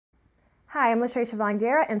Hi, I'm Lashray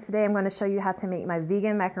Siobhan and today I'm going to show you how to make my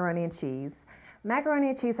vegan macaroni and cheese.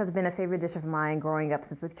 Macaroni and cheese has been a favorite dish of mine growing up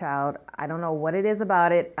since a child. I don't know what it is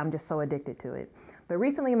about it, I'm just so addicted to it. But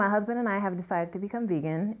recently my husband and I have decided to become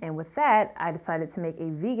vegan, and with that I decided to make a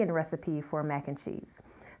vegan recipe for mac and cheese.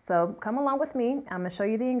 So come along with me, I'm going to show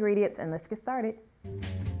you the ingredients and let's get started.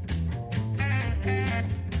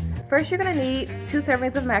 First you're going to need 2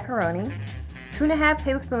 servings of macaroni, 2.5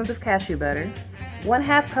 tablespoons of cashew butter,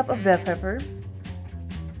 1/2 cup of bell pepper,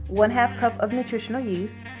 1/2 cup of nutritional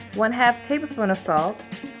yeast, 1/2 tablespoon of salt,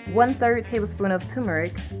 1/3 tablespoon of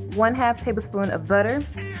turmeric, 1/2 tablespoon of butter,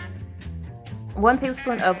 1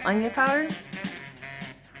 tablespoon of onion powder,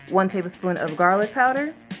 1 tablespoon of garlic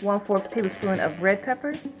powder, 1/4 tablespoon of red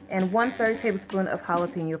pepper, and 1/3 tablespoon of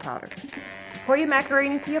jalapeno powder. Pour your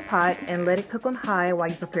macaroni into your pot and let it cook on high while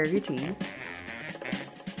you prepare your cheese.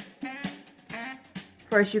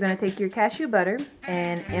 First, you're going to take your cashew butter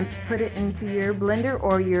and put it into your blender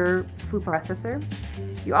or your food processor.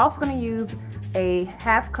 You're also going to use a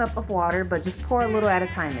 1/2 cup of water, but just pour a little at a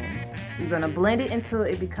time in. You're going to blend it until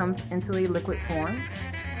it becomes into a liquid form.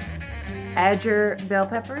 Add your bell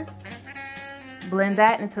peppers. Blend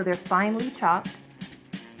that until they're finely chopped.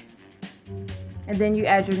 And then you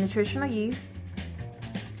add your nutritional yeast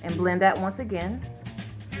and blend that once again.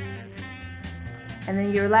 And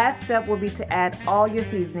then your last step will be to add all your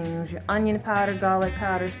seasonings, your onion powder, garlic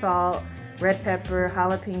powder, salt, red pepper,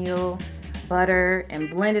 jalapeno, butter, and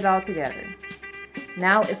blend it all together.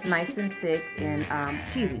 Now it's nice and thick and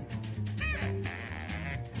cheesy.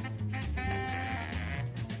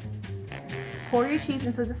 Pour your cheese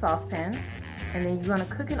into the saucepan, and then you're going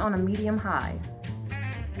to cook it on a medium-high.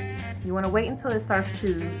 You want to wait until it starts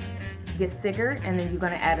to get thicker, and then you're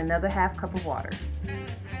going to add another 1/2 cup of water.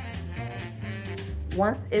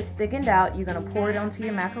 Once it's thickened out, you're going to pour it onto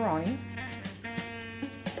your macaroni.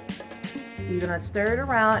 You're going to stir it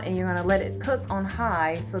around and you're going to let it cook on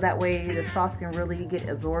high so that way the sauce can really get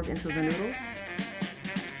absorbed into the noodles.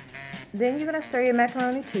 Then you're going to stir your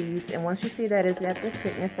macaroni cheese, and once you see that it's at the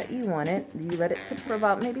thickness that you want it, you let it sit for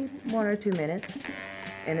about maybe 1 or 2 minutes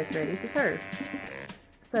and it's ready to serve.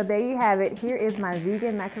 So there you have it. Here is my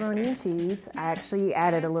vegan macaroni and cheese. I actually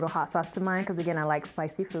added a little hot sauce to mine because again I like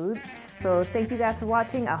spicy food. So thank you guys for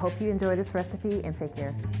watching. I hope you enjoyed this recipe and take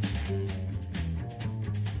care.